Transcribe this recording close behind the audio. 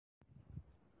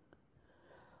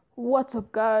What's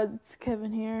up, guys? It's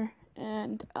Kevin here,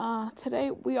 and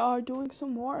today we are doing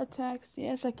some more attacks.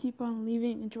 Yes, I keep on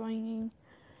leaving and joining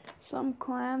some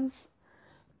clans,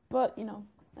 but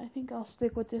I think I'll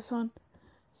stick with this one.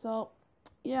 So,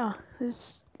 yeah,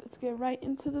 let's get right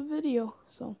into the video.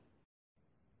 So.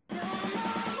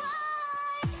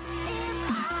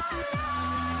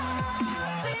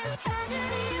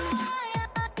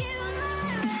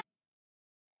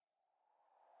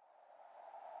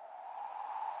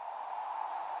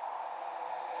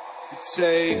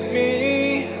 Take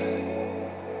me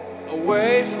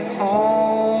away from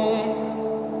home.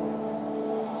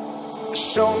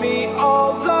 Show me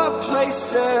all the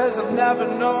places I've never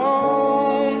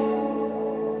known,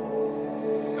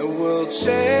 and we'll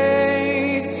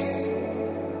chase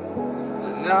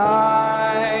the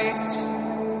night,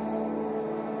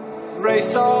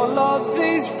 race all of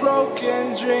these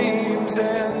broken dreams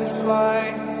in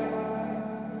flight,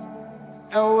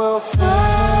 and we'll fly.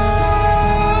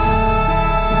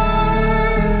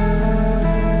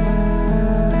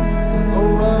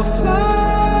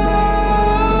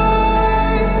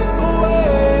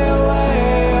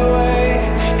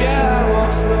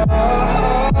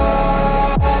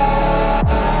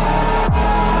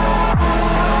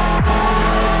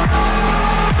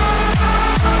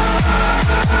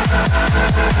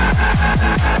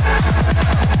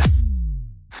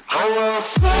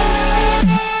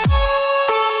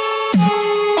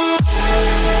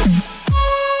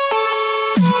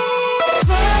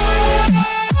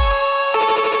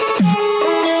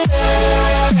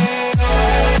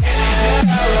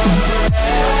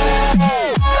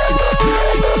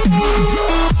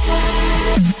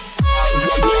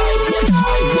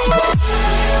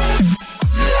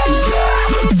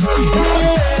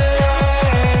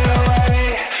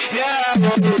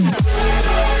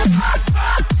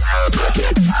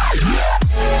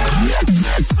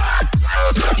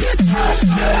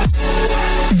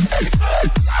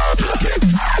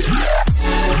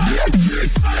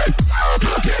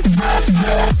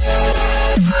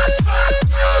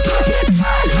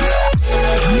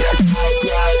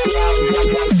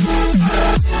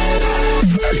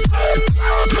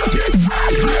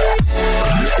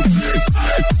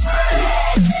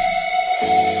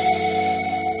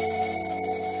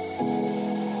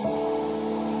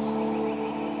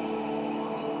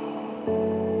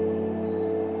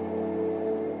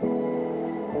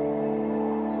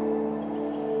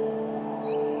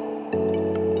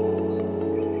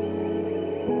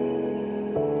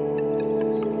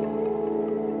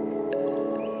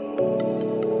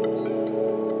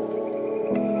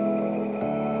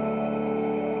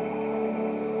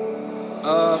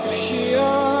 Up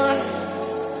here,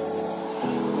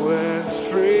 we're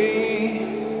free,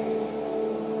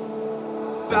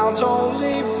 bound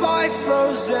only by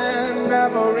frozen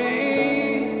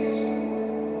memories,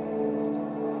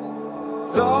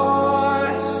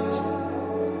 lost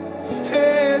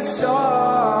in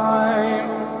time,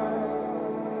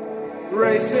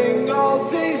 racing all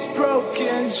these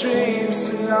broken dreams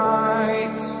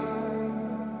tonight,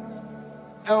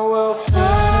 and we'll fly.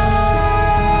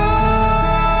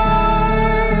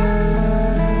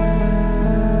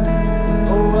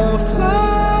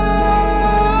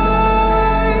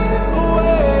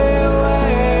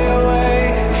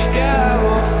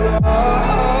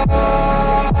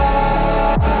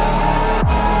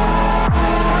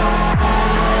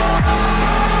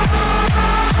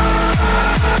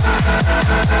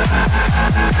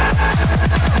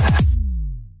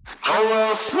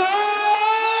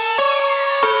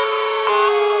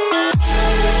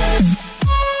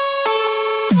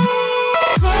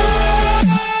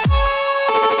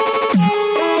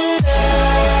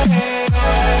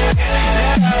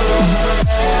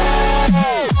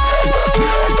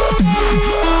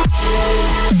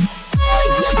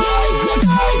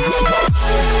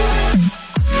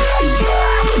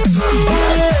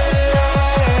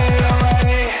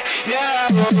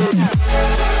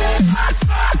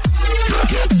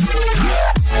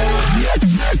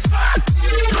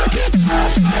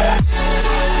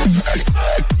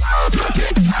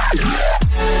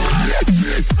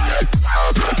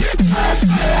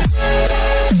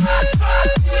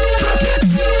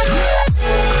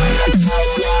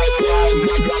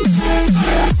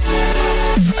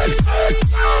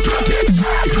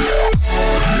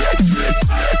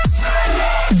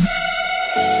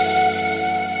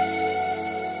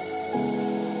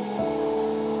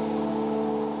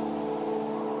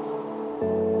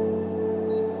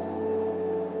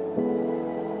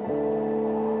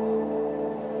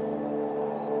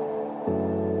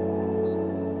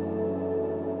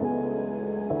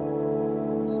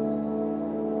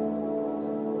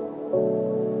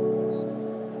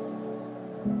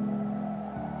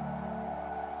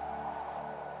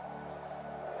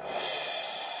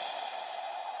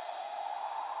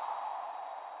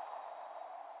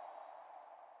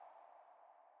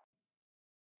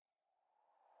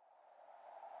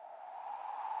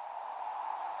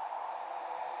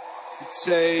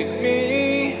 take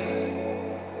me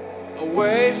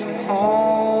away from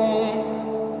home.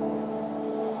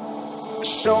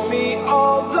 Show me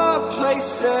all the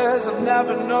places I've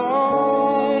never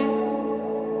known,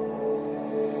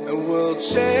 and we'll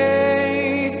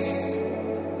chase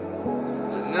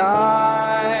the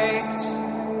night,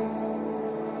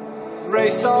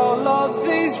 erase all of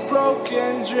these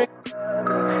broken dreams.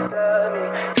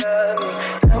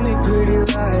 Tell me pretty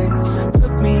lies,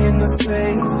 look me in the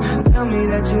face, tell me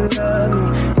that you love me,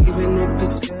 even if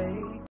it's